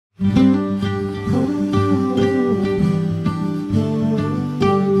Hi,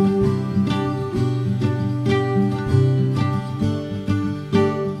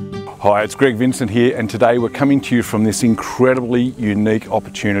 it's Greg Vincent here, and today we're coming to you from this incredibly unique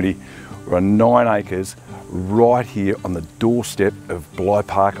opportunity. We're on 9 acres right here on the doorstep of Bligh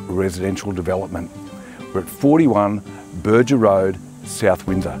Park residential development. We're at 41 Berger Road, South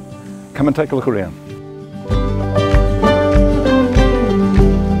Windsor. Come and take a look around.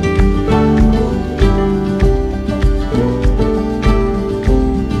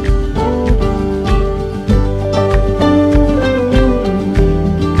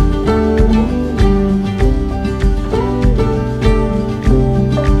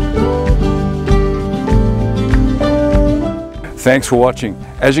 Thanks for watching.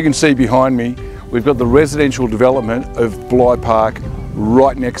 As you can see behind me, we've got the residential development of Bligh Park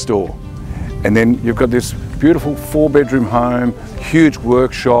right next door. And then you've got this beautiful 4-bedroom home, huge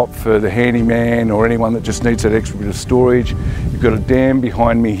workshop for the handyman or anyone that just needs that extra bit of storage. You've got a dam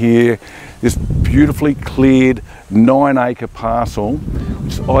behind me here, this beautifully cleared 9-acre parcel,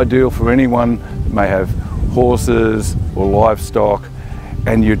 which is ideal for anyone that may have horses or livestock,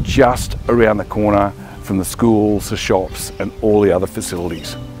 and you're just around the corner from the schools, the shops and all the other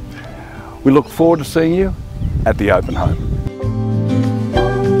facilities. We look forward to seeing you at the open home.